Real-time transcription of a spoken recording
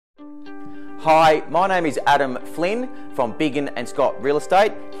Hi, my name is Adam Flynn from Biggin and Scott Real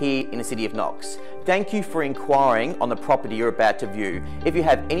Estate here in the City of Knox. Thank you for inquiring on the property you're about to view. If you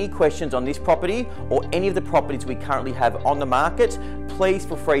have any questions on this property or any of the properties we currently have on the market, please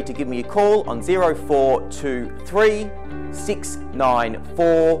feel free to give me a call on 0423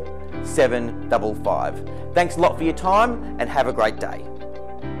 694 755. Thanks a lot for your time and have a great day.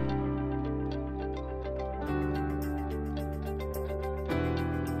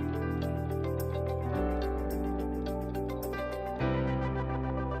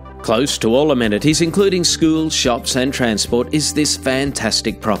 Close to all amenities, including schools, shops and transport, is this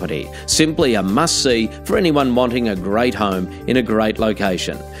fantastic property. Simply a must-see for anyone wanting a great home in a great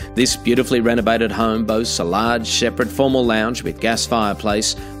location. This beautifully renovated home boasts a large, separate formal lounge with gas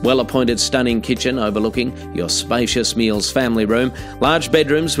fireplace, well-appointed stunning kitchen overlooking your spacious meals family room, large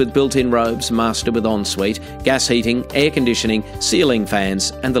bedrooms with built-in robes, master with ensuite, gas heating, air conditioning, ceiling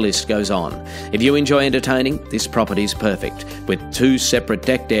fans, and the list goes on. If you enjoy entertaining, this property is perfect, with 2 separate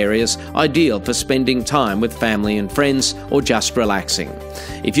decked areas ideal for spending time with family and friends or just relaxing.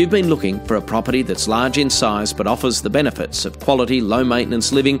 If you've been looking for a property that's large in size but offers the benefits of quality,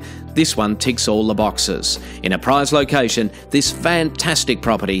 low-maintenance living, this one ticks all the boxes. In a prize location, this fantastic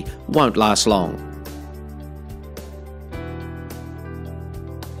property won't last long.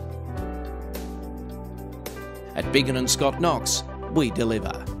 At Biggin and Scott Knox, we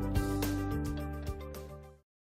deliver.